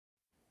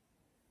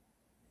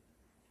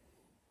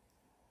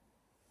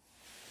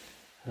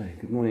So,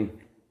 good morning.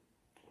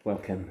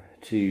 Welcome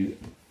to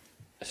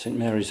St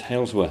Mary's,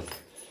 Halesworth.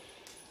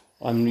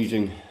 I'm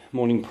reading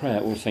Morning Prayer,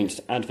 All Saints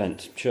to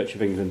Advent, Church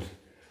of England,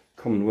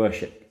 Common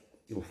Worship.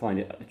 You'll find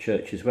it at the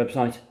church's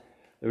website.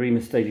 The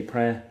Remus Daily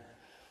Prayer,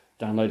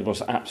 downloadable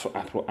as apps for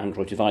Apple or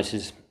Android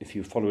devices. If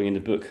you're following in the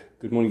book,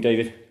 good morning,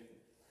 David.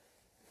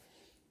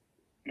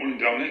 Morning,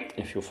 Dominic.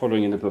 If you're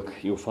following in the book,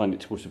 you'll find it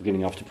towards the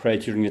beginning after prayer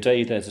during the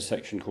day. There's a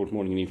section called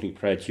Morning and Evening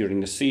Prayer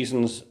during the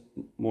seasons.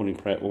 Morning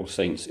Prayer, All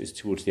Saints is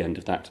towards the end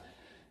of that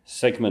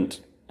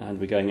segment. And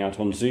we're going out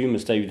on Zoom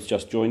as David's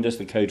just joined us.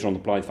 The codes are on the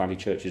Blythe Valley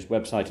Church's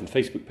website and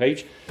Facebook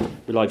page.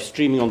 We're live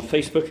streaming on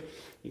Facebook.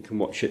 You can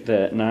watch it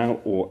there now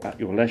or at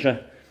your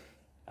leisure.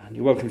 And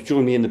you're welcome to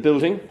join me in the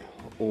building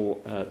or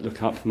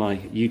look up my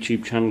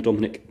YouTube channel,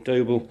 Dominic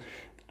Doble,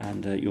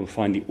 and you'll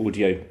find the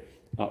audio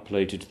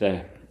uploaded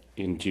there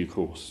in due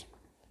course.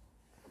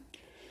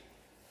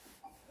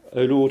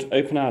 O Lord,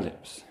 open our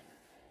lips,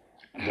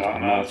 and our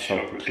mouth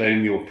shall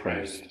proclaim your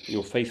praise.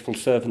 Your faithful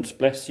servants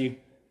bless you.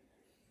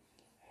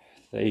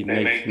 They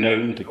make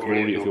known the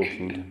glory of your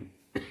kingdom.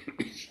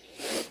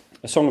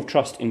 A song of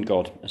trust in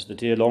God. As the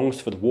deer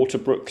longs for the water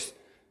brooks,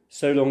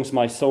 so longs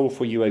my soul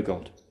for you, O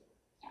God.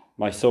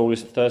 My soul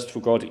is athirst for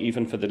God,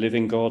 even for the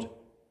living God.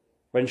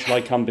 When shall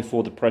I come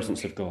before the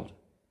presence of God?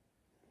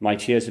 My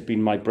tears have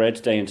been my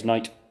bread day and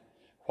night,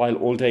 while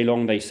all day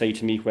long they say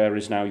to me, where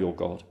is now your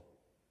God?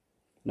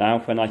 Now,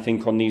 when I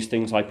think on these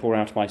things, I pour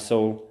out my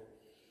soul,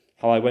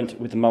 how I went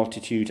with the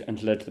multitude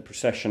and led the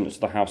procession to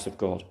the house of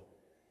God,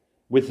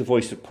 with the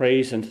voice of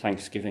praise and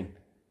thanksgiving,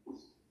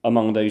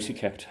 among those who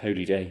kept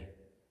holy day.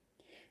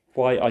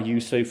 Why are you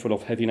so full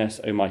of heaviness,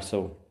 O my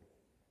soul?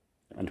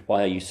 And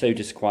why are you so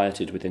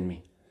disquieted within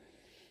me?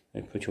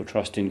 O put your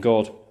trust in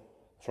God,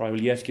 for I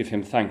will yet give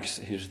him thanks,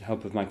 he is the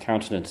help of my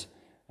countenance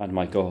and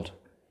my God.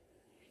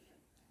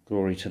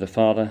 Glory to the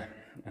Father,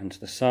 and to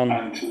the Son,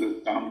 and to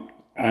the Son,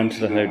 and to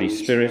the Holy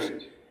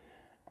Spirit,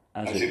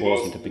 as it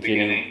was in the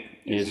beginning,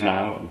 is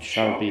now, and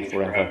shall be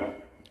forever.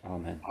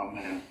 Amen.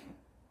 Amen.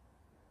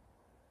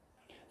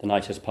 The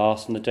night has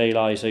passed, and the day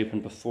lies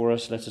open before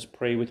us. Let us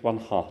pray with one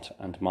heart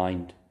and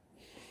mind.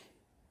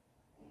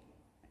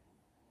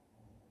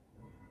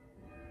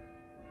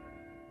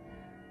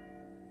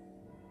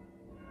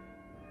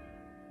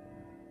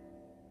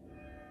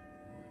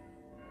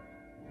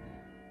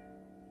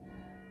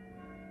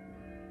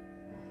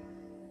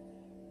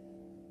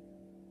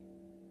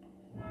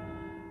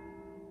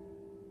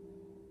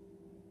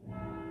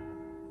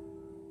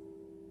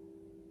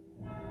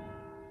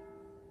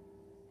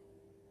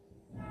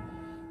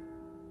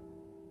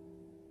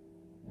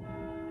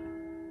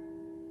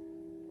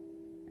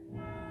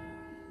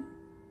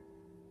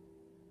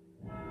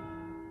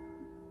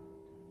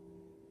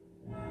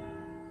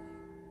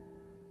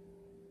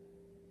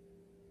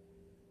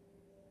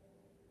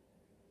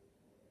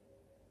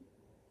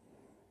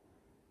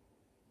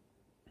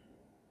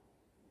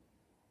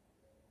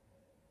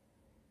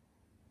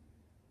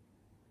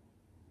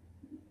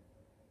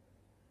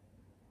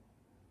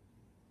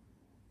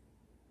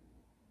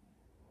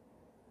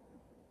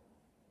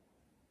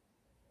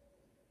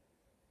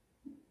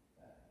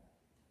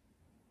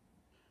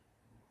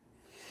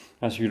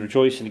 As we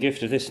rejoice in the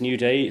gift of this new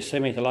day, so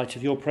may the light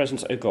of your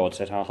presence, O God,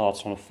 set our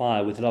hearts on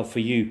fire with love for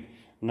you,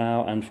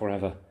 now and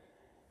forever.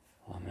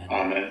 Amen.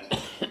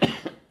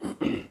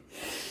 Amen.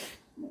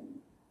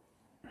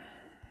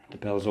 The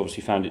Bells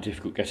obviously found it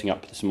difficult getting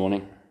up this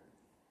morning.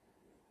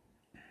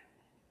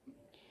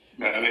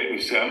 No, it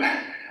was,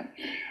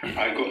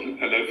 I got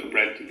a loaf of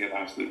bread to get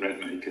out of the bread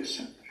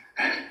makers.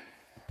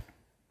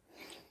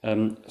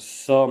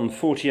 Psalm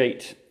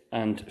 48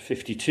 and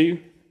 52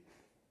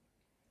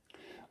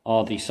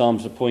 are the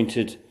psalms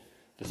appointed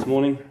this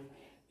morning.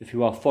 If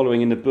you are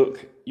following in the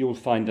book, you'll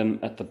find them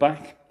at the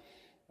back,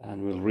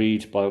 and we'll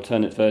read by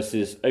alternate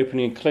verses,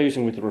 opening and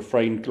closing with the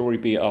refrain, glory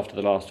be after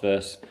the last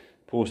verse,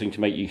 pausing to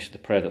make use of the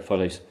prayer that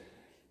follows,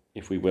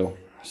 if we will.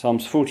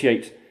 Psalms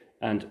 48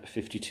 and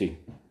 52.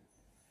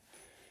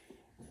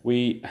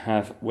 We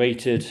have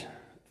waited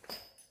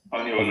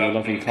On your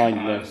loving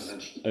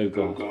kindness, O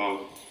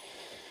God.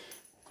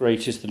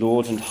 Great is the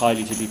Lord and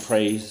highly to be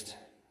praised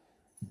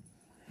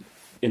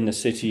in the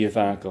city of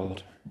our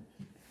God.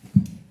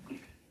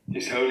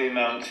 His holy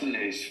mountain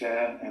is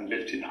fair and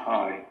lifted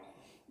high,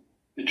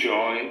 the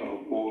joy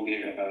of all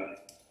the earth.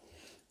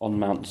 On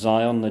Mount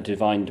Zion, the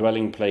divine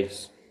dwelling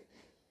place,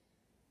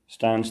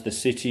 stands the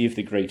city of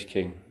the great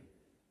King.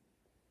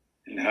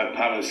 In her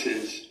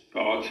palaces,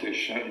 God has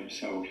shown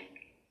himself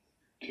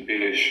to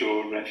be a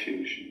sure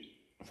refuge.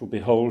 For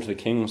behold, the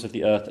kings of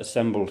the earth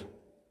assembled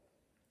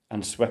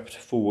and swept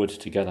forward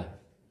together.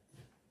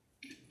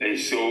 They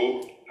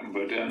saw and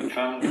were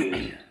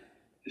dumbfounded,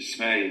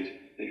 dismayed,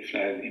 they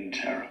fled in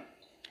terror.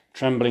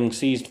 Trembling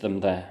seized them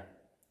there.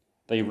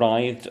 They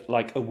writhed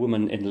like a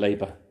woman in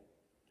labour,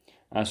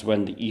 as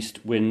when the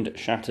east wind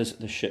shatters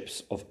the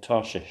ships of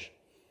Tarshish.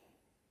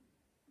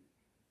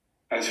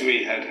 As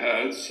we had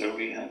heard, so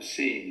we have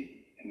seen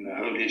in the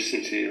holy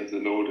city of the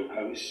Lord of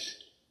hosts,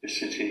 the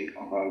city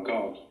of our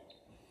God.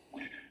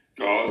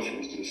 God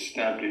has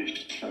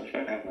established her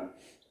forever.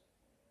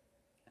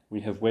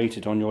 We have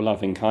waited on your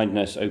loving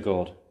kindness, O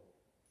God,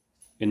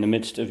 in the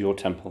midst of your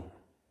temple.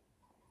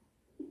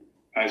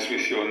 As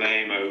with your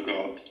name, O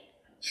God,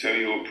 so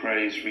your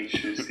praise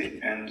reaches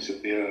the ends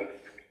of the earth.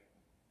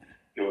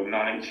 Your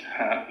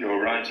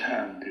right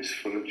hand is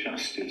full of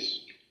justice.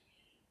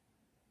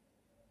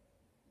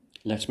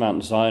 Let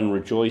Mount Zion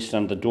rejoice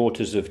and the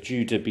daughters of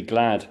Judah be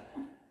glad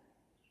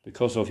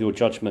because of your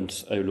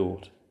judgments, O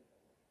Lord.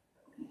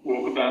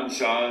 Walk about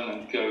Zion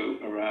and go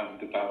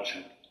around about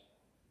her.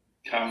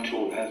 Count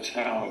all her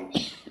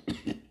towers.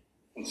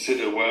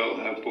 Consider well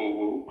her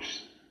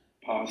bulwarks.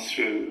 Pass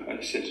through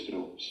her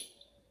citadels.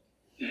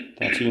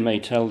 That he may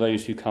tell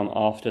those who come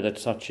after that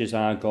such is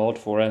our God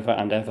forever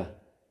and ever.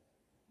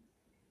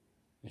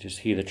 It is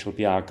he that shall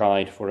be our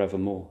guide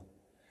forevermore.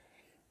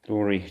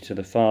 Glory to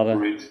the Father,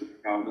 Glory to the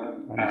Father,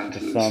 and to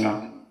the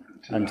Son,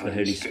 and to the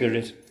Holy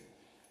Spirit,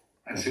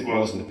 as it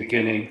was in the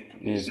beginning,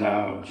 is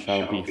now, and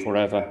shall be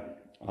forever.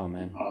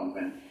 Amen.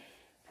 Amen.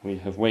 We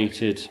have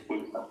waited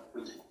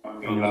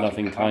on your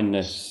loving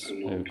kindness,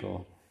 O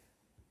God.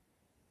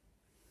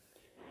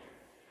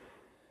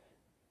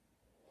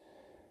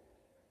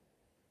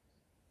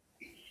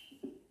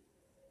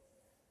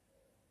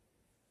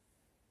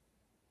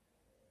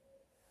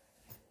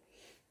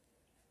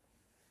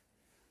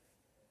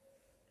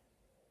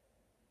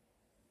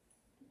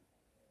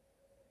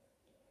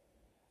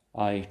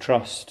 I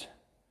trust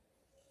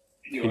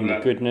in the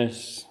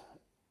goodness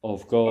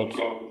of God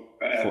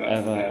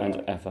forever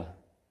and ever.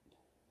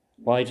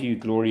 Why do you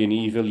glory in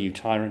evil, you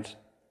tyrant,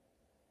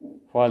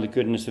 while the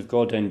goodness of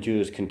God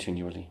endures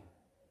continually?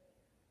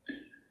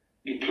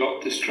 You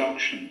plot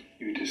destruction,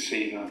 you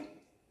deceiver.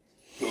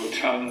 Your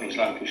tongue is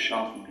like a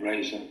sharpened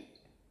razor.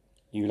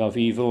 You love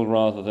evil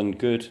rather than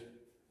good,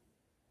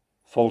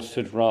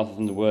 falsehood rather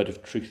than the word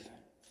of truth.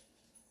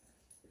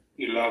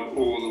 You love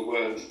all the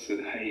words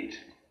that hate,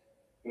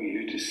 O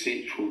you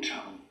deceitful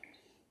tongue.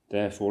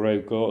 Therefore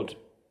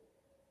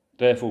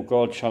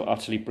God shall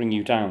utterly bring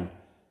you down.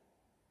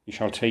 He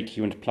shall take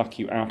you and pluck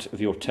you out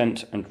of your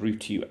tent and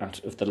root you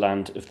out of the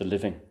land of the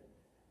living.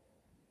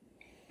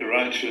 The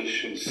righteous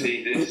shall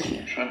see this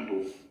and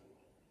tremble.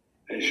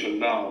 They shall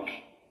laugh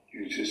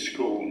you to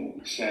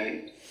scorn,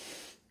 say,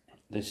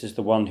 This is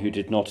the one who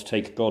did not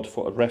take God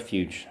for a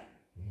refuge,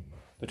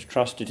 but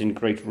trusted in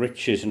great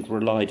riches and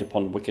relied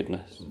upon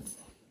wickedness.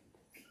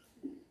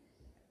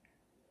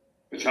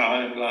 But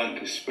I am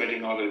like a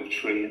spreading olive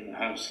tree in the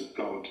house of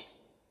God.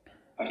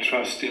 I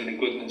trust in the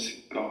goodness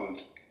of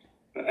God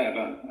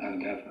forever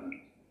and ever.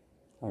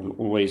 I will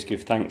always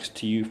give thanks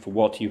to you for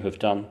what you have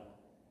done.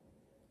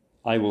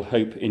 I will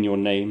hope in your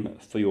name,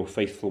 for your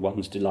faithful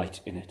ones delight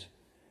in it.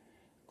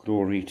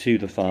 Glory to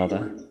the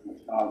Father,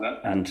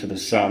 and to the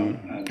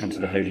Son, and to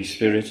the Holy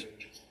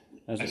Spirit,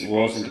 as it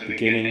was in the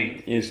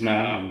beginning, is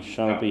now, and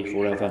shall be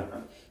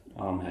forever.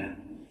 Amen.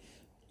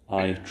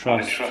 I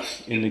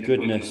trust in the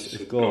goodness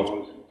of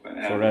God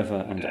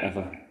forever and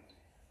ever.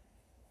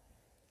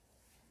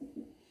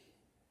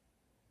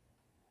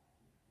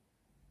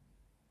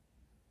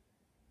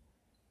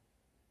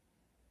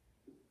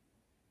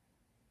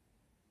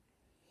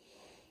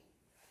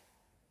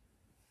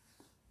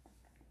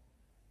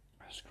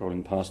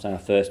 Scrolling past our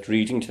first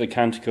reading to the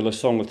Canticle, a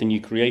song of the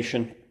new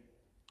creation,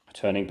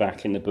 turning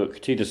back in the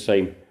book to the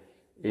same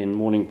in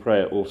morning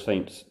prayer, All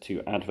Saints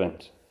to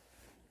Advent.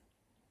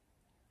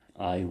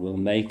 I will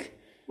make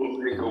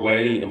a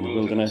way in the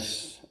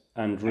wilderness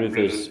and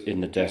rivers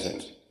in the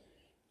desert.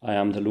 I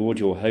am the Lord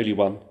your Holy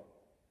One,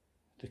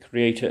 the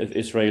Creator of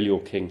Israel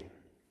your King.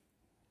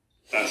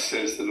 Thus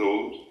says the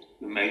Lord,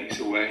 who makes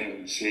a way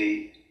in the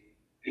sea,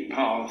 a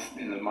path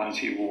in the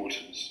mighty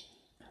waters.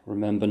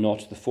 Remember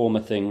not the former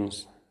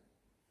things,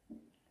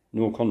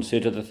 nor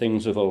consider the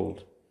things of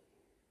old.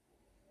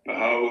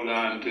 Behold,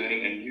 I am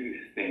doing a new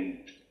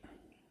thing.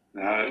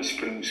 Now it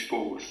springs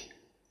forth.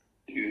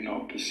 Do you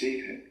not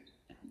perceive it?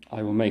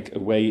 I will make a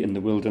way in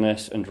the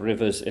wilderness and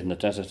rivers in the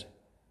desert,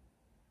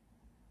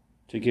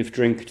 to give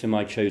drink to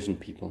my chosen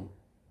people.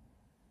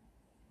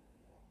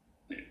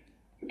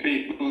 The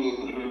people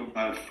whom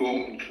I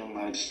formed for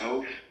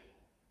myself,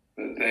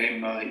 that they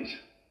might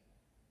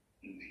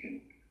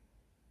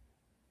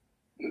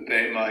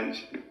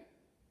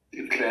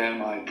declare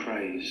my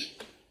praise.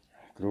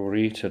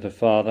 Glory to the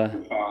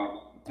Father,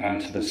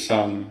 and to the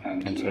Son,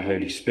 and to the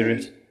Holy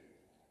Spirit,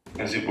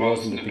 as it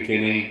was in the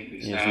beginning,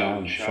 is now,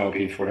 and shall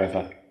be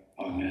forever.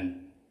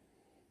 Amen.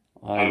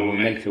 I will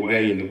make a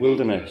way in the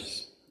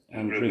wilderness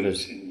and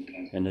rivers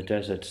in the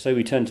desert. So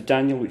we turn to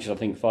Daniel, which is, I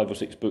think, 5 or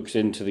 6 books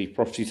into the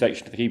prophecy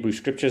section of the Hebrew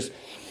Scriptures.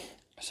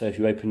 So if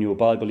you open your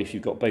Bible, if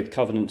you've got both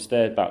covenants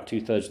there, about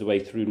 2/3 of the way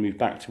through, and move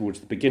back towards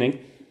the beginning.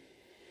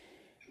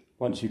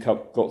 Once you've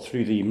got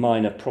through the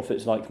minor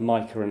prophets like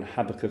Micah and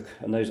Habakkuk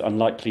and those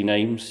unlikely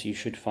names, you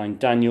should find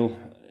Daniel.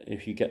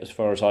 If you get as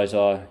far as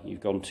Isaiah,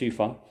 you've gone too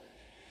far.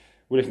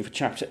 We're looking for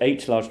chapter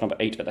 8, large number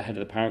 8 at the head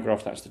of the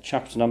paragraph. That's the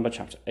chapter number,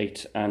 chapter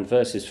 8, and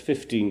verses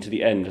 15 to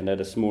the end, and they're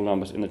the small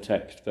numbers in the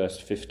text, verse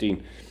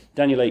 15.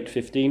 Daniel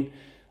 8:15.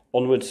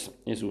 onwards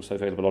is also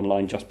available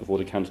online just before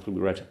the canticle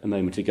we read a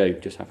moment ago.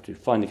 Just have to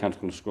find the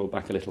canticle and scroll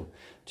back a little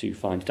to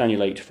find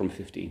Daniel 8 from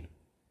 15.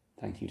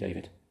 Thank you,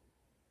 David.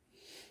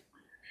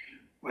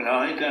 When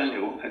I,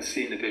 Daniel, had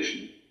seen a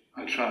vision,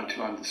 I tried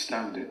to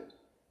understand it.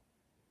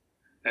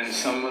 Then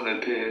someone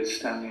appeared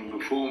standing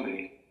before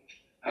me,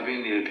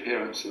 having the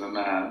appearance of a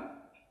man,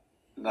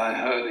 and I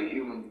heard a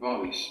human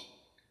voice,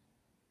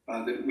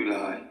 Mother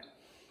Ulai,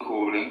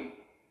 calling,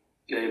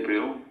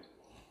 Gabriel,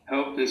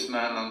 help this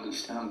man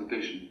understand the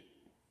vision.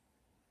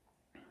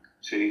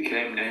 So he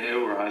came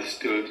near where I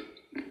stood.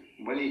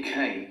 When he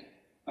came,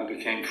 I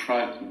became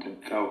frightened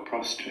and fell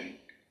prostrate.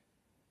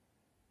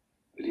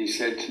 But he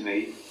said to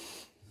me,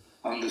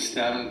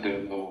 understand,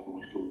 O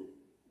mortal,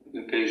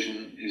 the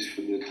vision is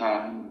for the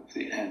time of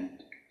the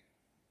end.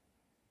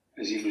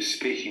 As he was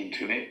speaking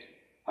to me,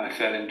 I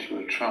fell into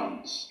a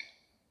trance,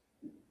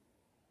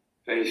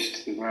 face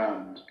to the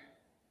ground.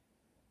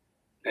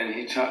 Then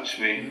he touched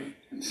me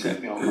and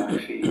set me on my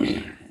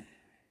feet.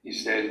 He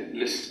said,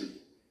 listen,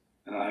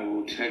 and I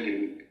will tell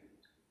you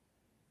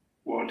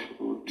what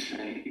will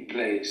take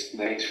place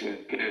later in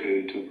the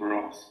period of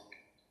wrath,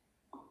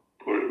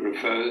 for it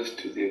refers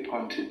to the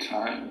appointed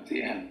time of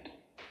the end.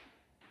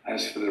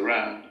 As for the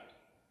ram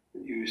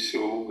that you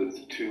saw with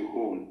the two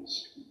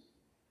horns,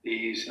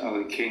 these are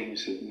the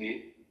kings of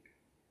Media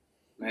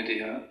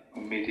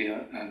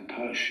and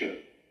Persia.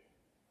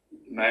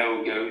 The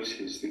male goat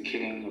is the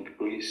king of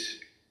Greece,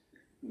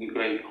 and the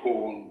great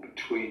horn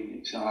between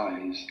its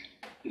eyes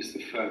is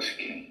the first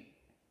king.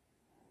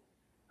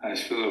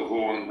 As for the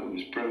horn that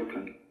was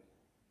broken,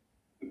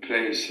 the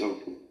place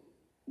of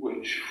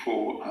which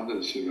 4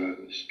 others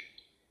arose,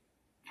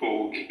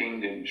 4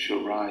 kingdoms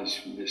shall rise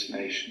from this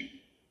nation,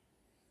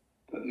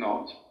 but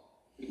not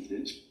with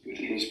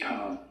his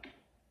power.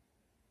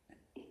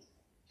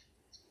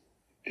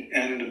 The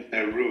end of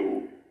their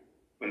rule,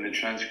 when the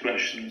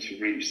transgressions have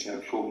reached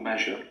their full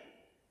measure,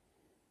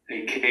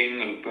 a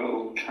king of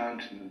bold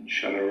countenance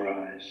shall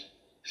arise,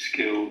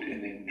 skilled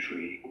in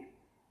intrigue.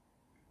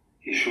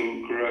 He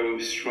shall grow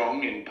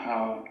strong in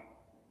power,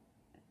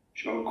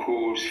 shall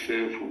cause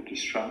fearful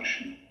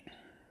destruction,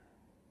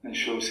 and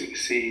shall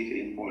succeed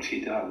in what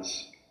he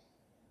does.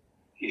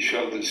 He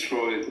shall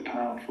destroy the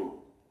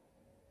powerful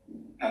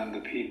and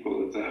the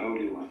people of the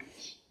holy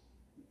ones.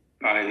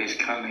 By his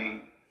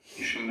cunning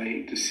he shall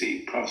make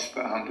deceit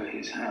prosper under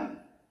his hand,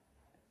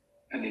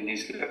 and in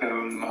his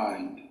own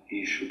mind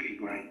he shall be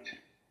great.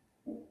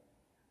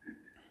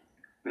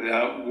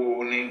 Without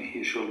warning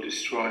he shall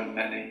destroy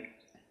many,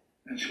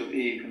 and shall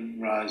even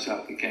rise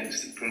up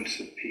against the Prince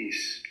of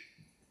Peace,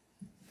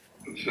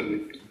 so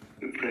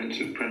the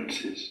Prince of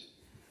Princes.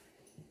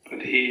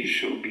 But he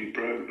shall be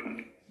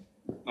broken,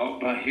 not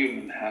by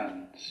human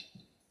hands.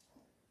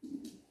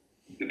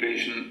 The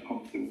vision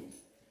of the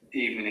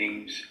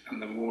evenings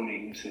and the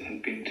mornings that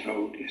have been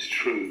told is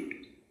true.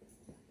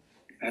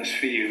 As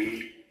for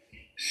you,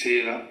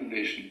 seal up the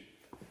vision,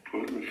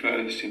 for it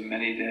refers to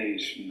many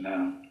days from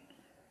now.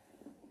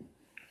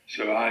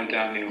 So I,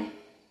 Daniel,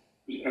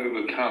 was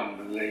overcome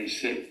and lay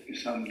sick for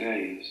some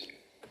days.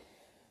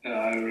 Then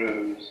I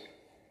arose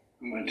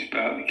and went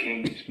about the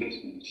king's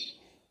business.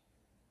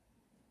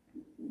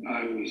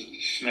 I was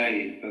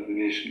dismayed by the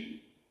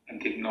vision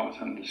and did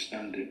not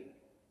understand it.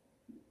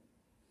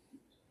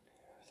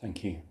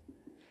 Thank you.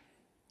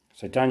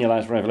 So Daniel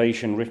as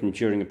Revelation, written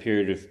during a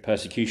period of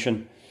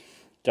persecution.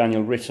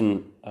 Daniel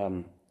written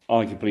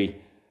arguably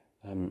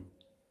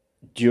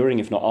during,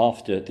 if not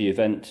after, the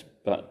event,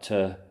 but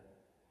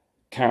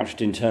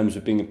couched in terms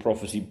of being a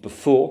prophecy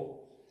before,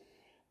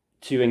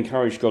 to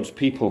encourage God's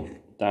people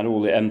that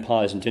all the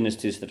empires and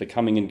dynasties that are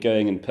coming and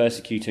going and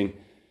persecuting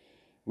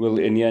will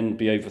in the end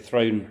be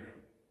overthrown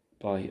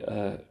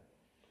by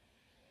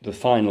the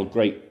final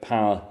great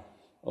power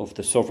of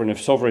the sovereign of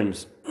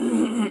sovereigns.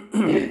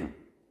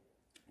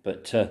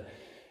 But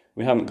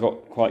we haven't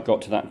quite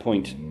got to that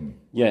point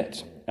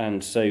yet.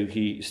 And so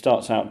he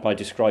starts out by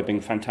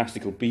describing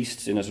fantastical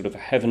beasts in a sort of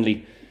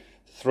heavenly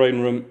throne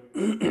room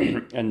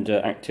and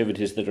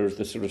activities that are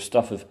the sort of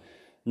stuff of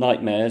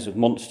nightmares, of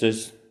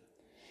monsters.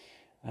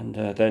 And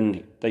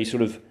then they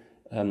sort of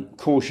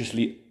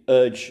cautiously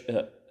edge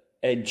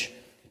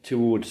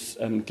towards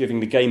giving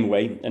the game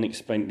away and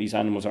explain that these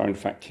animals are in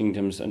fact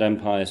kingdoms and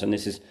empires. And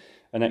this is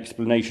an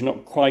explanation,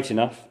 not quite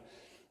enough,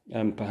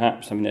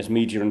 perhaps. I mean, there's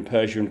Media and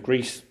Persia and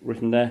Greece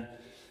written there.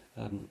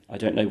 I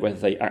don't know whether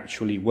they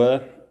actually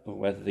were or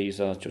whether these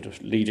are sort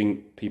of leading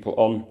people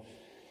on.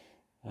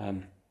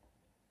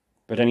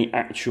 But any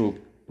actual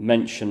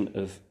mention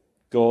of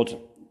God,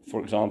 for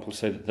example,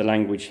 so that the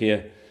language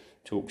here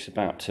talks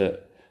about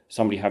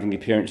somebody having the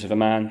appearance of a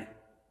man,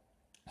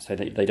 so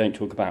that they don't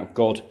talk about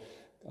God.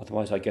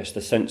 Otherwise, I guess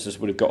the censors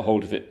would have got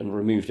hold of it and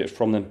removed it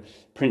from them.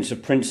 Prince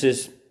of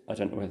Princes, I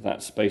don't know whether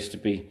that's supposed to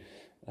be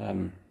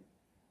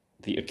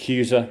the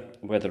accuser,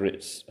 whether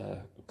it's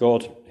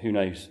God, who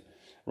knows.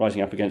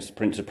 Rising up against the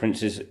Prince of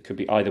Princes, it could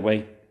be either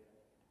way.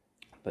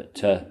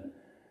 But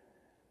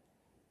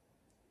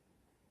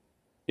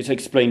it's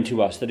explained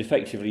to us that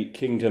effectively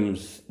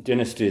kingdoms,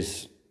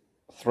 dynasties,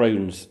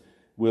 thrones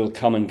will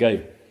come and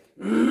go.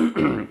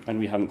 And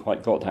we haven't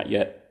quite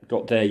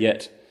got there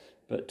yet,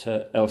 but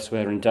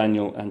elsewhere in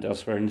Daniel and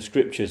elsewhere in the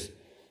scriptures,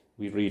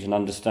 we read and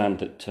understand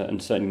that,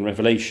 and certainly in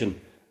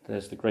Revelation,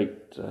 there's the great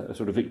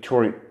sort of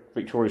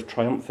victorious,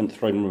 triumphant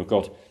throne room of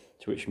God,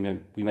 to which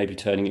we may be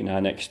turning in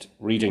our next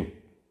reading.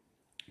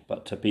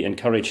 But to be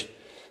encouraged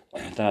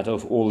that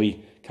of all the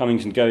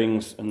comings and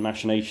goings and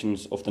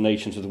machinations of the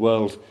nations of the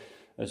world,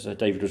 as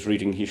David was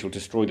reading, he shall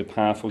destroy the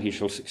powerful, he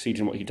shall succeed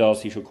in what he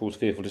does, he shall cause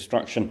fearful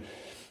destruction.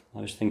 I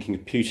was thinking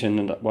of Putin,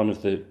 and one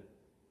of the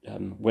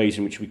ways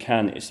in which we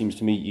can, it seems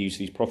to me, use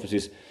these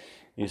prophecies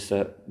is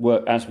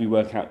as we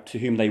work out to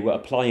whom they were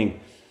applying,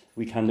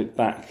 we can look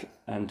back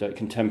and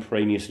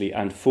contemporaneously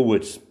and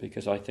forwards,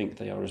 because I think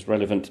they are as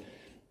relevant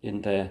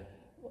in their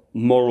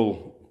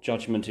moral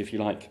judgment, if you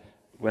like,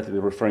 whether we're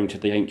referring to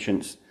the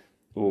ancients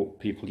or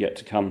people yet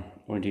to come,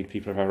 or indeed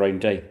people of our own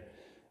day.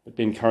 But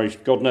be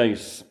encouraged, God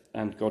knows,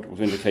 and God will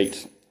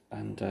vindicate.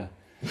 And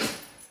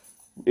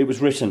it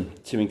was written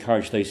to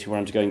encourage those who are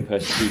undergoing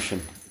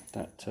persecution,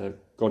 that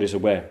God is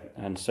aware.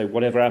 And so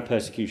whatever our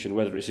persecution,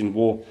 whether it's in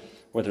war,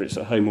 whether it's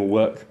at home or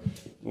work,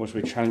 or as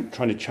we're trying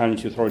to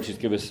challenge the authorities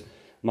to give us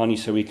money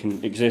so we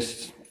can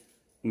exist,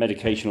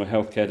 medication or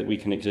healthcare that we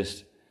can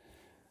exist,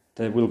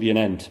 there will be an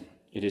end.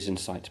 It is in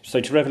sight. So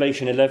to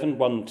Revelation 11,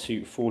 1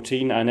 to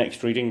 14, our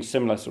next reading,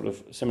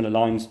 similar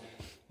lines,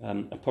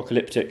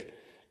 apocalyptic,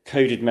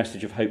 coded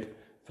message of hope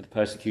for the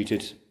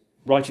persecuted.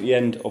 Right at the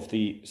end of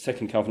the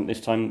second covenant,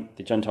 this time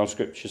the Gentile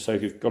scriptures. So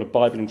if you've got a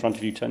Bible in front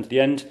of you, turn to the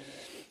end,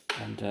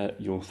 and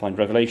you'll find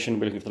Revelation.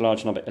 We're looking for the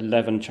large number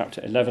 11,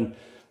 chapter 11,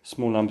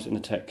 small numbers in the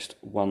text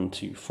 1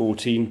 to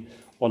 14.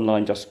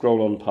 Online, just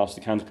scroll on past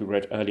the canticle we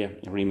read earlier,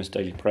 Remus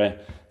Daily Prayer,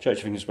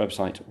 Church of England's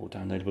website, or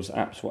downloadables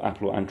apps for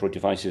Apple or Android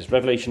devices.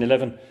 Revelation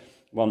 11,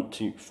 1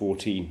 to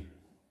 14.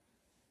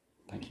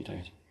 Thank you,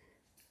 David.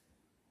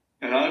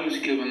 And I was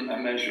given a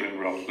measuring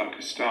rod like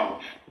a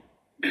staff,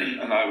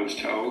 and I was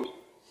told,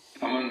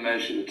 come and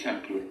measure the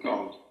temple of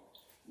God,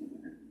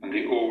 and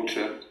the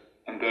altar,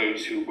 and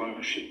those who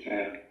worship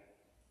there.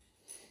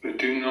 But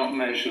do not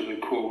measure the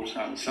court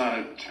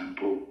outside the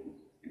temple,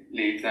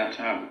 leave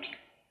that out.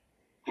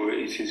 For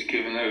it is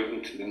given over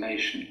to the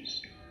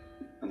nations,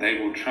 and they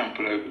will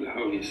trample over the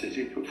holy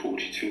city for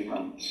 42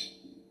 months.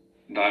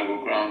 And I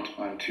will grant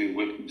my 2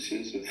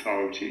 witnesses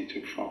authority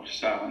to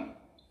prophesy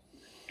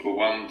for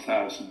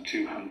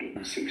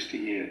 1,260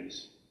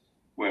 years,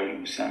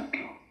 wearing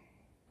sackcloth.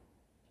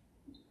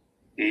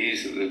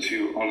 These are the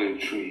 2 olive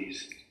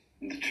trees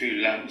and the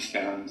 2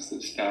 lampstands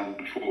that stand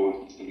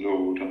before the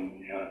Lord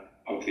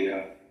of the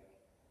earth.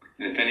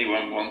 And if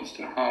anyone wants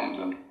to harm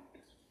them,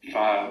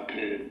 fire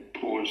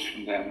pours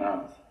from their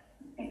mouth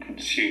and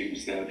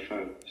consumes their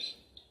foes.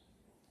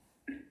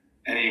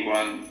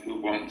 Anyone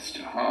who wants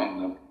to harm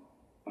them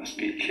must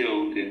be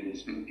killed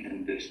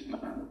in this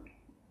manner.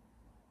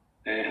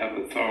 They have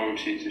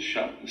authority to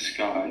shut the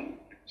sky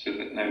so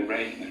that no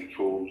rain may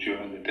fall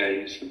during the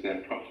days of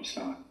their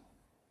prophesying.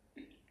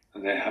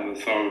 And they have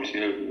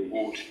authority over the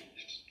waters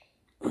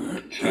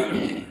to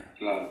turn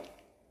blood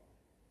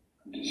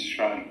and to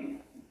strike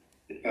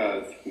the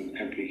earth with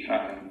every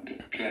kind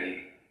of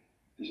plague,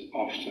 as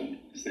often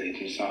as they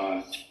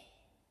desire.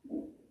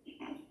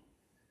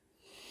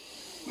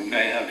 When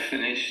they have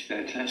finished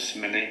their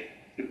testimony,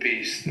 the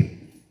beast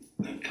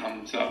that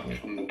comes up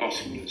from the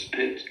bottomless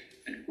pit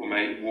will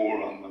make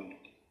war on them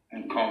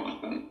and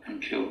conquer them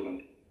and kill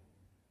them.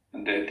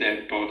 And their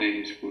dead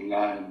bodies will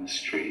lie in the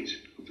street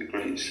of the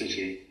great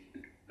city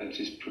that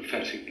is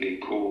prophetically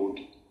called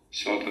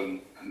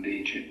Sodom and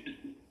Egypt.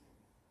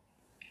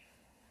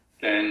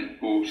 Then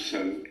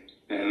also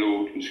their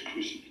Lord was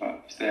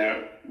crucified.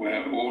 There,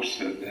 where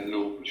also their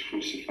Lord was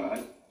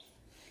crucified,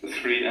 for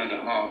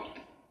 3.5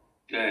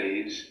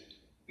 days,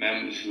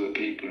 members of the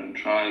people and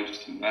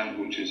tribes and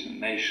languages and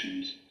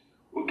nations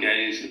will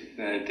gaze at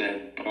their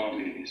dead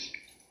bodies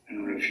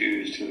and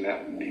refuse to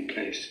let them be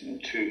placed in a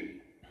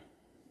tomb.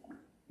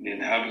 The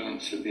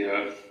inhabitants of the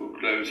earth will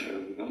gloat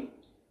over them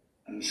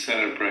and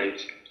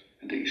celebrate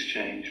and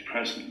exchange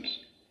presents,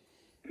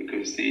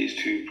 because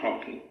these 2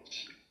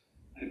 prophets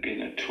had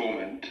been a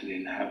torment to the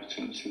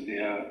inhabitants of the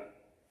earth.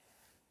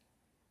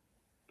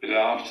 But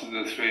after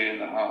the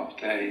 3.5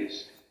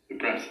 days, the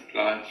breath of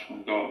life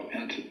from God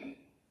entered them,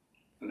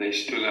 and they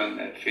stood on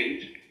their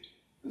feet,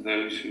 and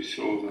those who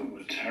saw them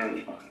were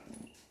terrified.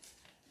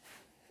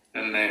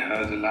 Then they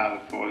heard a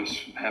loud voice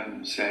from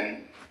heaven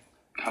saying,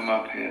 "Come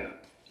up here."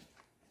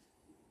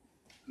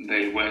 And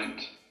they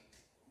went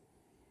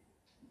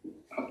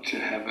up to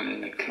heaven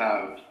in a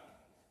cloud,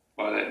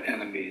 while their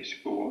enemies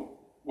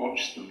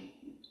watched them.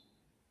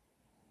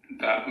 At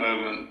that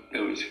moment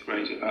there was a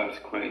great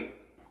earthquake,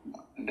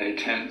 and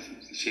 1/10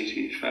 of the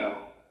city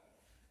fell.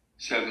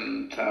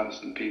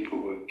 7,000 people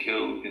were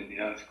killed in the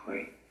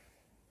earthquake,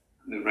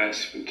 and the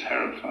rest were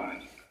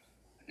terrified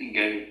and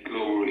gave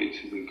glory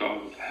to the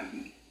God of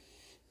heaven.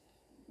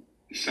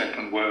 The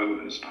second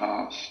woe has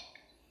passed.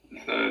 The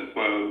third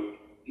woe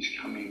is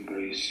coming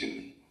very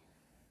soon.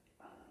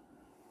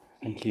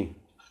 Thank you.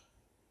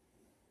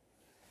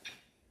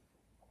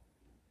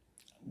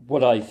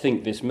 what I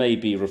think this may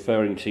be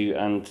referring to,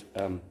 and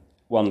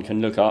one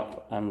can look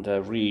up and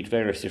read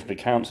various different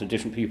accounts of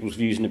different people's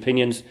views and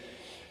opinions.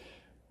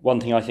 One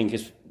thing I think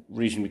is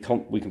reasonably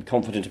we can be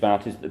confident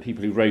about is that the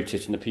people who wrote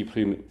it and the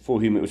people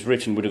for whom it was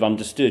written would have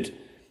understood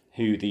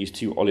who these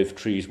two olive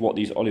trees, what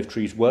these olive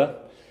trees were.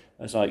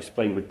 As I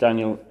explained with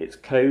Daniel, it's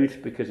code,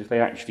 because if they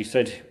actually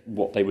said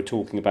what they were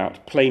talking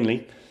about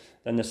plainly,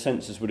 then the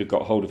censors would have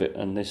got hold of it,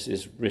 and this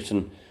is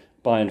written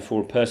by and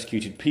for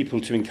persecuted people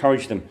to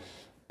encourage them,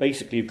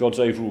 basically, of God's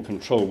overall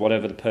control,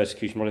 whatever the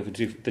persecution, whatever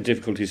the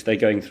difficulties they're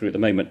going through at the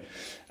moment.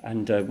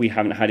 And we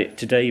haven't had it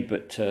today,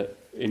 but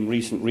in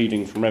recent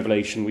reading from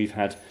Revelation, we've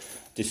had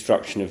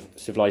destruction of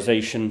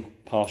civilization,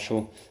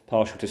 partial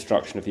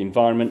destruction of the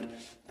environment,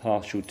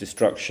 partial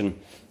destruction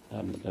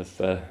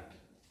of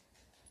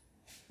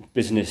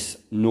business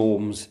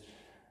norms,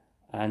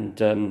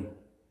 and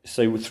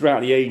so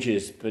throughout the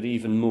ages, but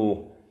even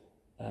more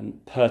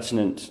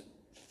pertinent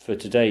for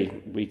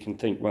today, we can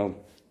think, well,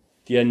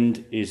 the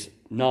end is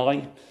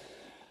nigh,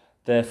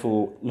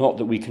 therefore not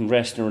that we can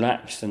rest and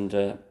relax and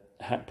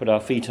put our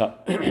feet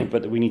up,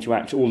 but that we need to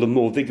act all the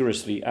more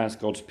vigorously as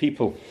God's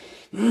people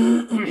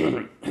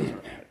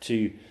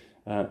to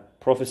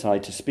prophesy,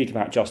 to speak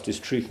about justice,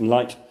 truth and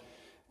light,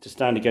 to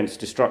stand against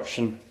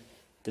destruction,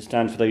 to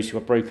stand for those who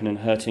are broken and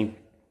hurting,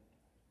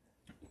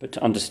 but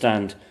to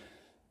understand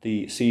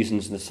the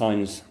seasons and the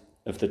signs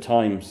of the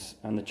times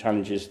and the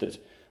challenges that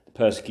the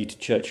persecuted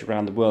church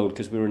around the world,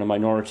 because we're in a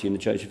minority in the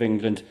Church of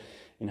England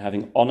in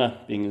having honour,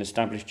 being an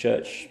established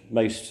church.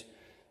 Most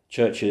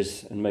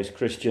churches and most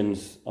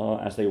Christians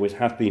are, as they always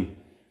have been,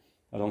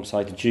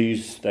 alongside the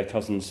Jews, their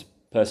cousins,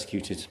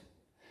 persecuted.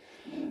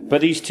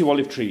 But these two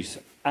olive trees,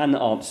 an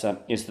answer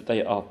is that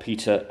they are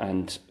Peter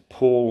and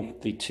Paul,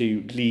 the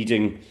two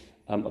leading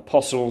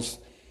apostles.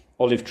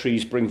 Olive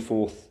trees bring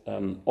forth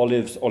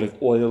olives, olive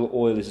oil.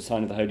 Oil is a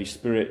sign of the Holy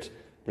Spirit,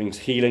 brings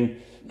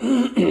healing.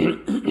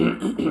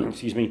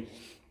 Excuse me.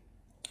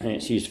 And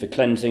it's used for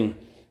cleansing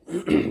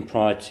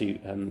prior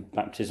to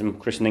baptism,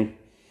 christening.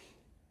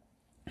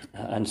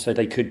 And so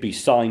they could be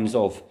signs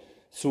of,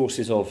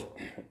 sources of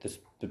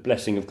the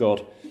blessing of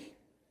God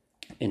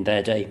in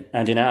their day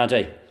and in our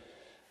day.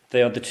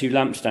 They are the two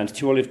lampstands,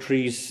 two olive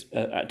trees,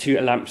 two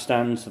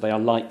lampstands, so they are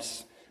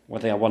lights,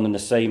 whether they are one and the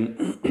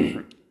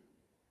same.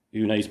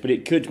 Who knows? But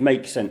it could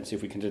make sense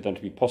if we consider them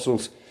to be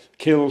apostles,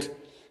 killed,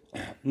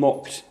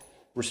 mocked,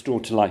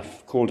 restored to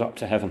life, called up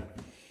to heaven.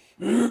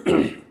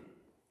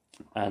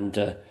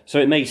 And so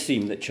it may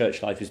seem that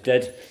church life is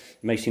dead.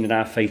 It may seem that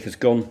our faith is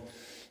gone.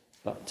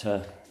 But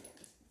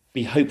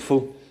be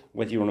hopeful,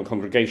 whether you're on a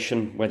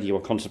congregation, whether you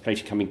are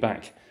contemplating coming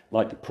back,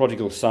 like the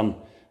prodigal son,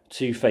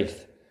 to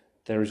faith.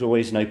 There is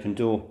always an open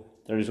door.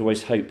 There is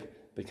always hope,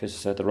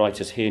 because the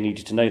writers here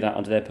needed to know that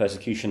under their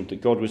persecution,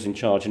 that God was in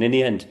charge. And in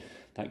the end,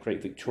 that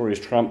great victorious,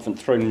 triumphant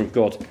throne room of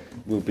God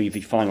will be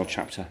the final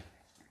chapter.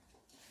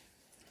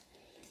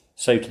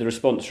 So to the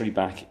responsory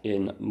back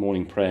in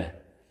morning prayer.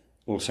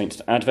 All Saints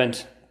to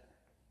Advent.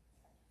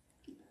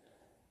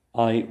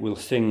 I will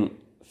sing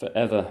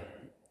forever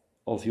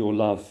of your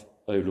love,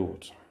 O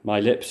Lord. My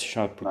lips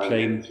shall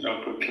proclaim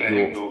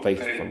your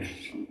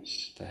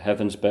faithfulness. The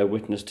heavens bear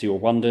witness to your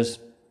wonders.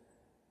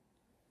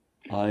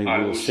 I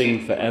will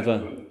sing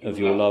forever of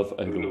your love,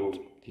 O Lord.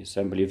 The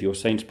assembly of your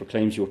saints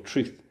proclaims your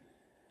truth.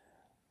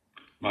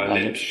 My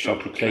lips shall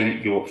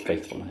proclaim your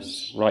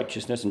faithfulness.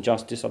 Righteousness and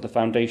justice are the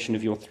foundation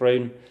of your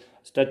throne.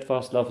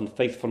 Steadfast love and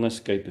faithfulness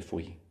go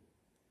before you.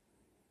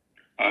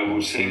 I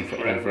will sing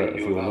forever of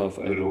your love,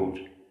 O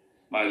Lord.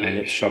 My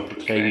lips shall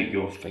proclaim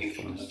your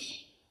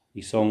faithfulness.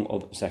 The Song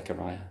of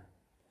Zechariah.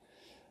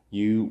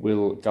 You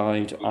will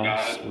guide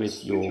us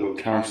with your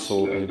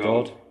counsel, O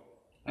God,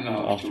 and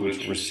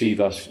afterwards receive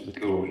us with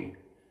glory.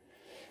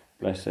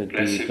 Blessed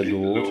be the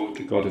Lord,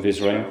 the God of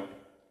Israel,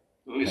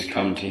 who has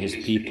come to his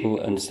people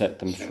and set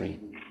them free.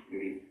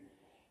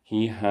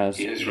 He has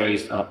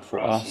raised up for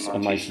us a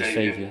mighty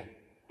Saviour,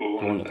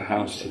 born of the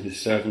house of his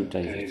servant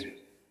David.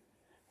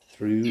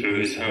 Through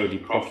his holy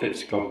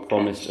prophets God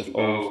promised of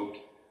old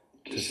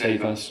to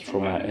save us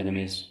from our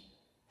enemies,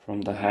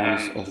 from the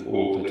hands of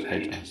all that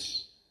hate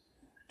us,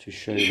 to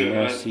show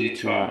mercy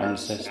to our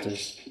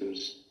ancestors,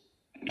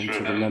 and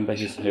to remember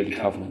his holy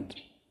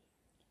covenant.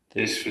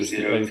 This was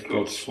the oath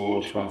God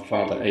swore to our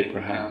father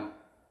Abraham,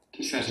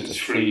 to set us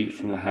free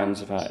from the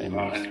hands of our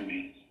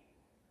enemies,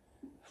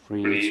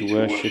 free to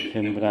worship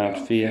him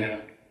without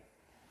fear,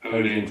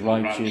 holy and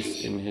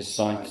righteous in his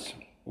sight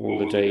all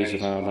the days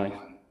of our life.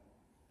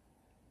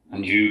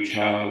 And you,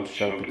 child,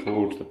 shall be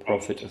called the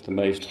prophet of the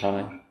Most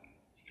High,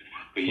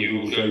 for you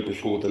will go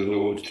before the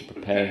Lord to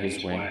prepare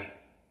his way,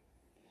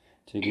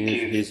 to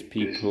give his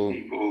people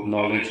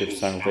knowledge of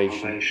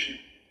salvation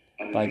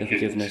by the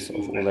forgiveness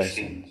of all their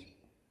sins.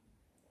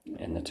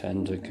 In the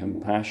tender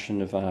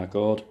compassion of our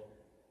God,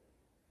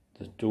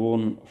 the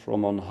dawn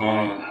from on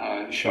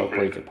high shall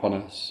break upon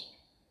us,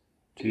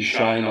 to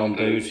shine on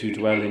those who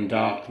dwell in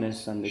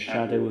darkness and the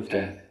shadow of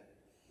death,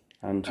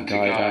 and to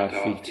guide our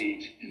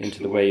feet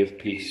into the way of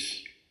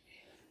peace.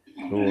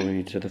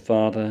 Glory to the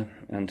Father,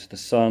 and to the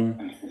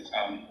Son,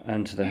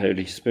 and to the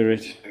Holy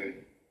Spirit,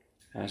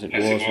 as it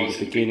was in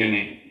the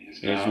beginning,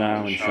 is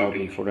now, and shall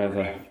be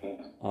forever.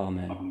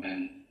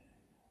 Amen.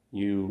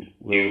 You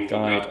will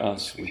guide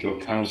us with your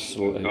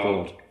counsel, O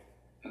God,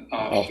 and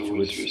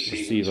afterwards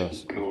receive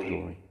us with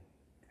glory.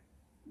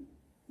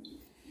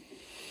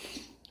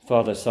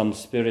 Father, Son,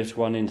 Spirit,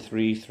 one in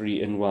three,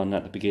 three in one.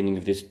 At the beginning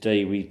of this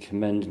day, we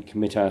commend and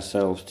commit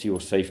ourselves to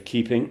your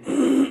safekeeping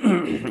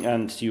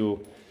and to your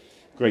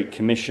great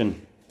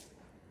commission,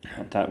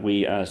 that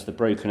we, as the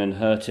broken and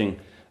hurting,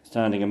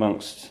 standing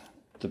amongst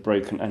the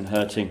broken and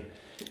hurting,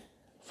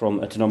 from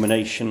a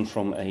denomination,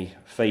 from a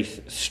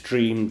faith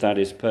stream that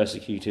is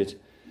persecuted,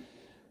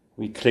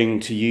 we cling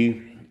to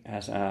you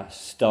as our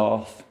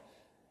staff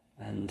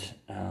and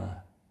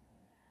our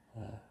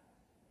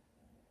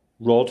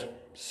rod,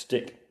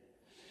 stick,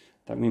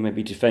 that we may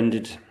be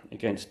defended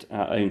against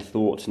our own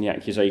thoughts and the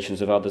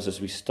accusations of others as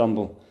we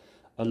stumble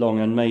along.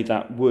 And may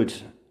that wood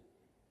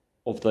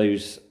of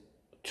those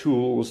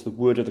tools, the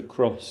wood of the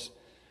cross,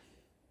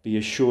 be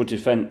a sure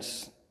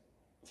defence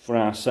for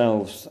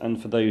ourselves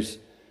and for those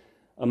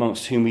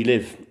amongst whom we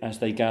live, as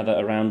they gather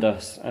around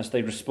us, as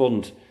they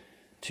respond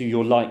to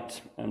your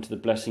light and to the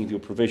blessing of your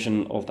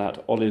provision of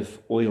that olive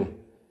oil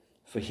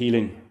for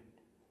healing,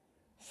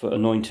 for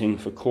anointing,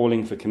 for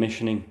calling, for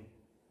commissioning,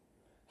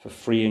 for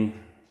freeing,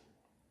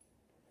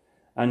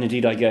 and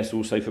indeed, I guess,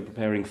 also for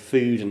preparing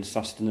food and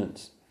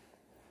sustenance.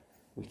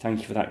 We thank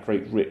you for that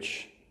great,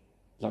 rich,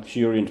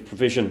 luxuriant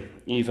provision,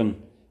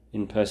 even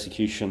in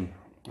persecution.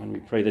 And we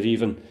pray that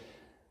even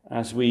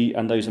as we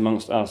and those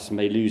amongst us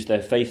may lose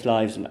their faith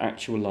lives and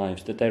actual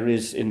lives, that there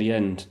is, in the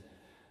end,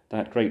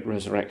 that great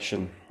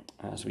resurrection,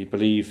 as we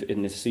believe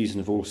in this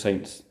season of All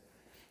Saints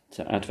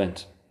to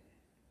Advent.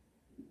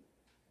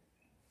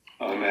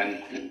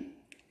 Amen.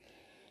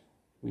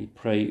 We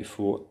pray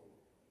for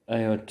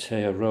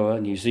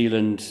Aotearoa, New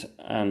Zealand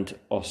and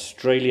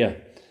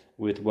Australia,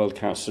 with World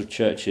Council of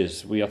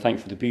Churches. We are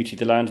thankful for the beauty of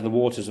the land and the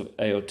waters of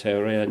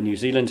Aotearoa, New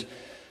Zealand.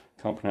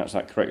 Can't pronounce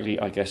that correctly.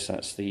 I guess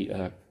that's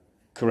the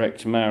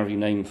correct Maori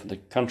name for the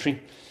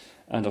country.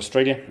 And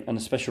Australia, and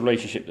the special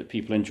relationship that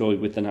people enjoy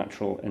with the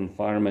natural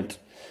environment.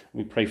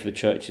 We pray for the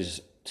churches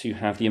to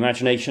have the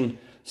imagination,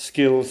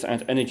 skills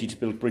and energy to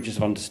build bridges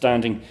of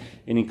understanding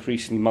in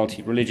increasingly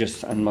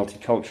multi-religious and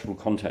multicultural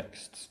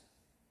contexts.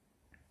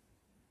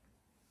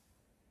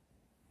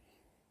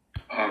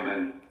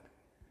 Amen.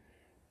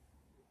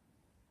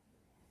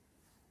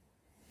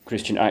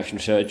 Christian Action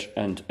Research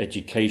and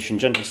Education.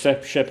 Gentle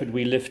Shepherd,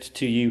 we lift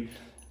to you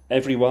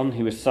everyone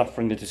who is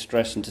suffering the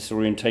distress and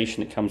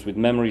disorientation that comes with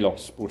memory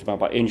loss brought about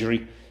by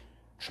injury,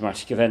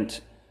 traumatic event,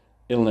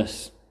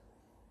 illness.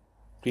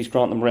 Please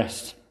grant them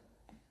rest,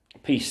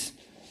 peace,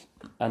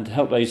 and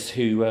help those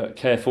who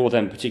care for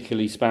them,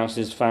 particularly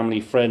spouses, family,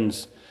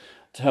 friends,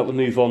 to help them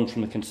move on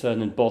from the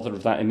concern and bother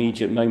of that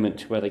immediate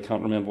moment where they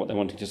can't remember what they're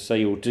wanting to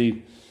say or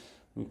do.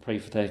 We pray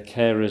for their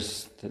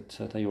carers,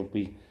 that they will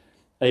be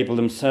able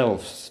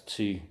themselves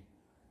to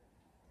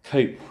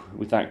cope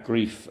with that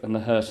grief and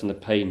the hurt and the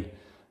pain,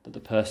 that the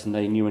person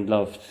they knew and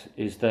loved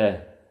is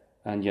there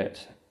and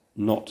yet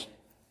not.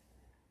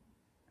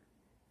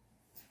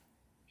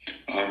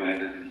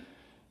 Amen.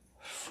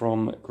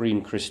 From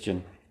Green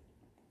Christian.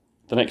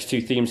 The next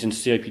two themes in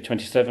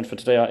COP27 for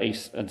today are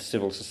ACE and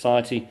civil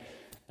society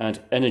and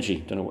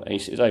energy. Don't know what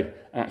ACE is.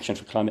 Action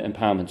for climate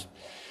empowerment.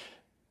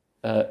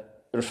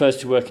 It refers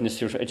to work in the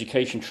sphere of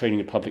education,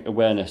 training and public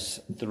awareness.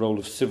 The role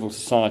of civil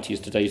society is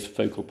today's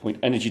focal point.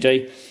 Energy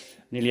Day.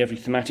 Nearly every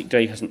thematic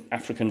day has an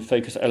African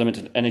focus element,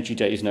 and Energy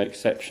Day is no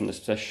exception. The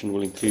session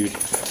will include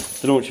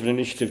the launch of an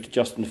initiative to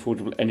just and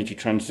affordable energy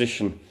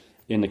transition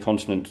in the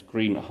continent.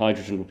 Green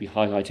hydrogen will be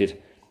highlighted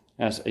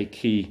as a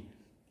key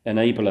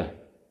enabler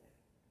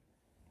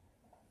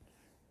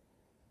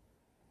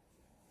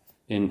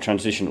in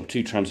transition, or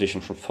to transition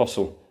from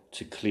fossil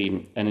to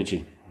clean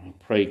energy. I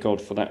pray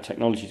God for that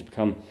technology to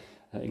become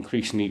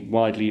increasingly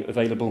widely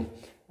available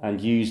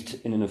and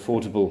used in an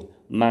affordable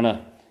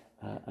manner,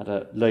 at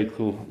a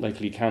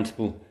locally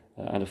accountable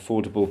and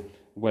affordable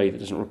way that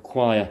doesn't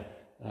require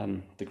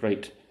the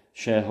great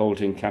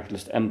shareholding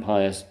capitalist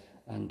empires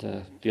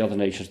and the other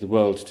nations of the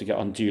world to get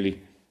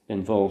unduly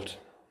involved.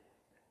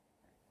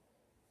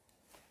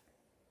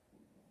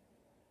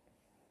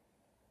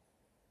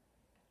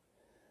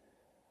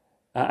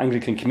 Our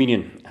Anglican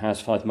Communion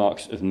has 5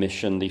 marks of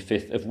mission, the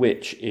 5th of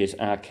which is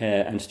our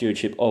care and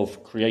stewardship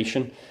of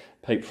creation.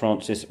 Pope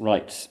Francis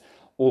writes,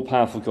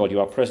 "All-powerful God, you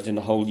are present in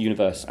the whole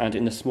universe, and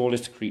in the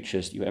smallest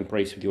creatures you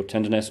embrace with your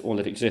tenderness all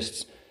that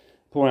exists.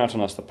 Pour out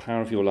on us the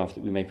power of your love,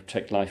 that we may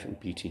protect life and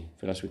beauty.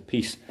 Fill us with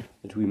peace,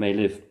 that we may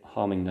live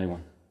harming no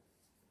one."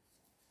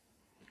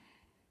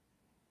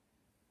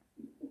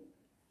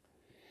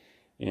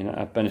 In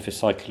our benefice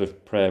cycle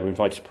of prayer, we're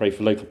invited to pray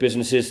for local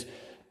businesses,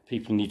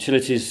 people in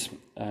utilities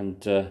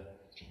and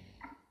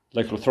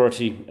local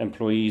authority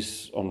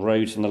employees on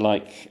roads and the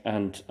like,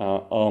 and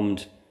our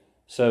armed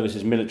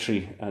services,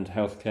 military and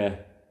healthcare,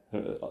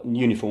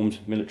 uniformed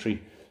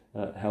military,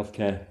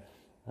 healthcare,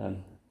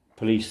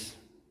 police,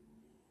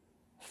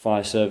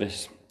 fire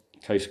service,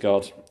 Coast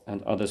Guard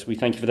and others. We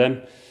thank you for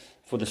them,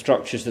 for the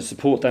structures that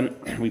support them.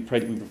 We pray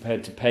that we're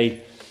prepared to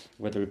pay,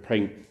 whether we're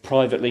praying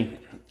privately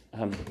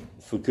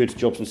for good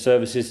jobs and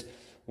services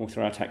or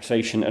through our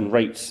taxation and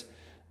rates,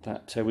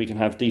 that we can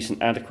have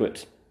decent,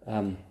 adequate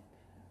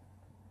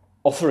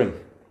offering,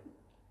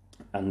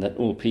 and that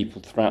all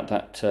people throughout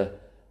that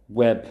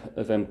web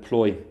of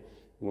employ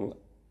will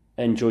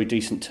enjoy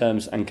decent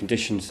terms and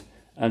conditions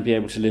and be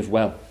able to live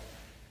well.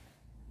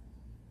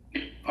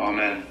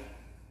 Amen.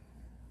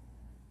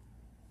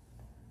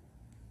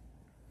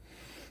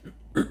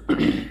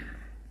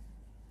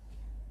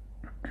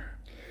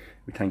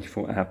 We thank you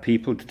for our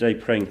people today,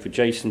 praying for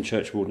Jason,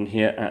 Churchwarden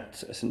here at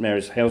St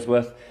Mary's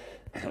Halesworth,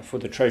 for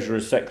the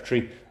Treasurer's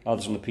Secretary,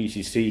 others on the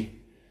PCC,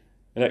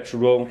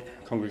 Electoral Roll,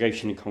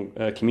 Congregation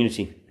and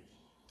Community.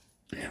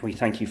 We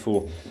thank you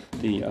for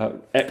the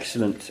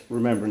excellent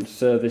remembrance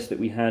service that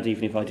we had,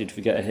 even if I did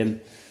forget a hymn.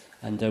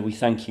 And we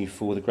thank you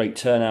for the great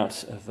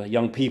turnout of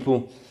young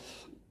people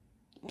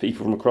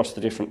from across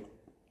the different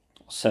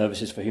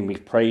services for whom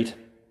we've prayed,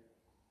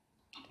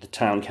 the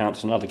town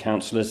council and other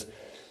councillors,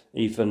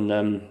 even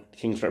the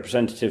King's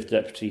representative,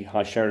 Deputy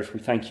High Sheriff. We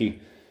thank you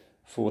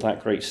for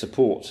that great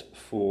support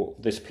for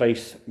this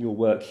place, your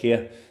work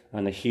here,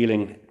 and the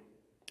healing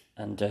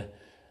and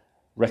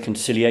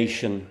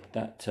reconciliation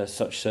that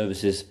such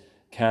services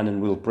can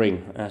and will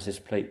bring, as this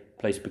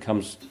place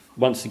becomes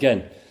once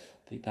again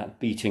that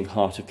beating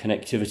heart of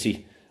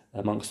connectivity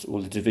amongst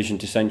all the division,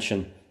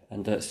 dissension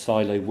and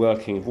silo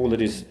working of all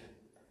that is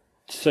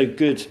so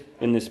good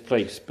in this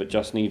place, but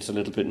just needs a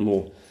little bit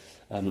more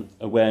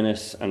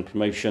awareness and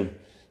promotion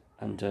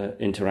and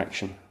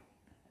interaction.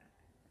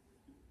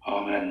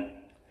 Amen.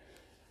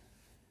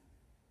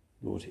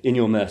 Lord, in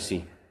your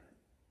mercy,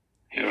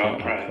 hear our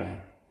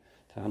prayer.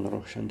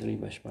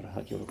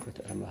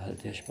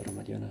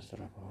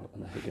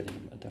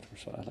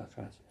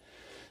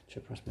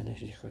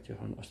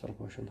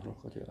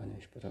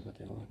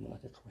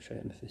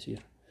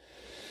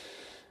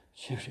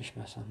 Cieszę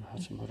masam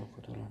hacem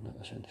roku dolana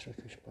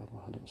ascentrzykiś baba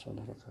hadu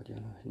sana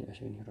rakadiana nie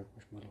asieni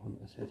rakmasz malhun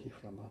aseti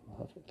flama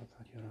hadu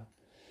rakadiana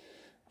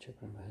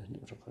ciepłem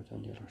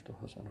rakadian nie raszto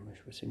hasana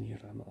mesh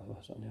wesimira ma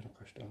hasana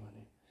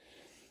rakashtawani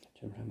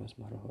ciepłem mas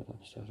marohodan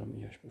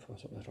staram yash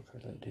befasa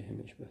rakala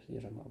dehim ish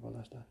befira ma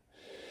balasta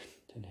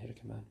ten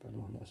herkeman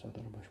balhun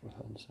asadar mash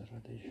walhan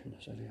saradi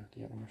nasariya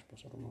diamash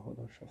basar ma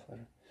hadu shafar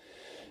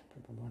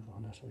propaman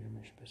hana so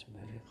yemesh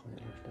besemeli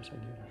khoylash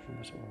tasani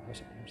rashma so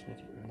hasana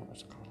asneti na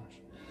asqalash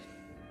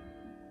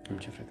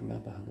Ciepłego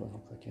meba handlu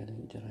adwokatieli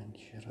i dzieleń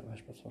dzisiejsza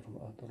wasz podsorą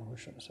adorowy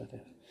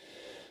szasatef.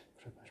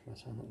 Przepaść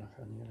macano na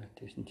kaniele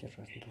tysiąc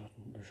cieszę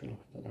do żylu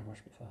da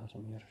wasz pofaha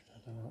zamierza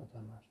dana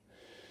adamas.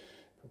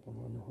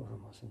 Propomonu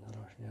horomasy na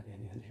rośnie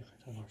alieni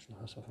hedika noc na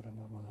hasafra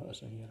mama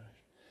azanieraś.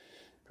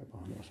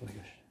 Propomonu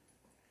osobiesz.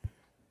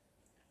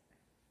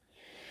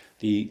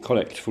 The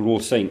Collect for All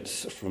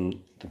Saints from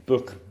the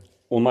book.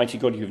 Almighty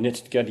God, you have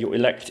knit together your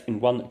elect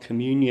in one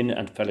communion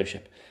and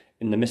fellowship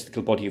in the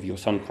mystical body of your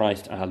Son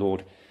Christ our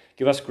Lord.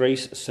 Give us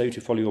grace so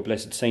to follow your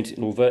blessed saints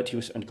in all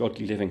virtuous and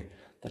godly living,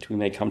 that we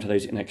may come to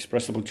those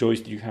inexpressible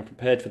joys that you have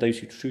prepared for those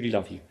who truly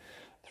love you.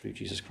 Through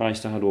Jesus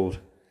Christ our Lord.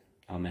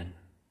 Amen.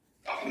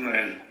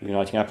 Amen.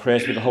 Uniting our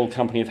prayers with the whole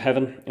company of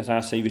heaven, as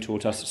our Saviour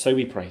taught us, so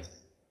we pray.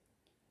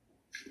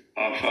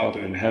 Our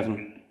Father in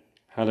heaven,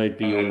 hallowed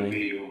be your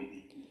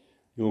name.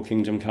 Your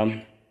kingdom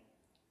come,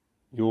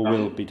 your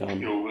will be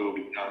done,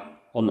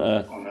 on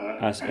earth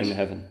as in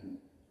heaven.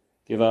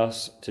 Give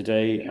us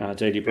today our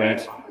daily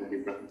bread.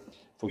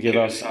 Forgive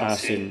us our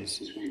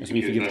sins, as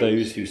we forgive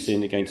those who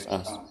sin against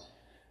us.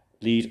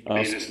 Lead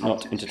us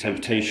not into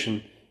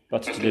temptation,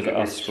 but deliver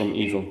us from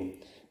evil.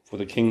 For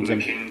the kingdom,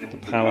 the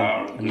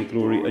power, and the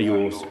glory are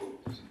yours,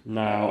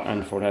 now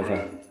and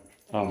forever.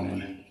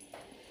 Amen.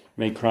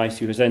 May Christ,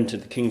 who has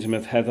entered the kingdom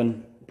of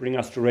heaven, bring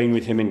us to reign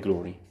with him in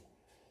glory.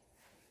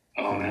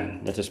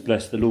 Amen. Let us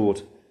bless the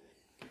Lord.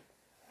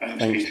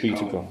 Thanks be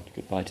to God.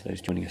 Goodbye to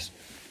those joining us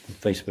on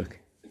Facebook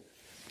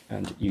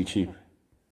and YouTube.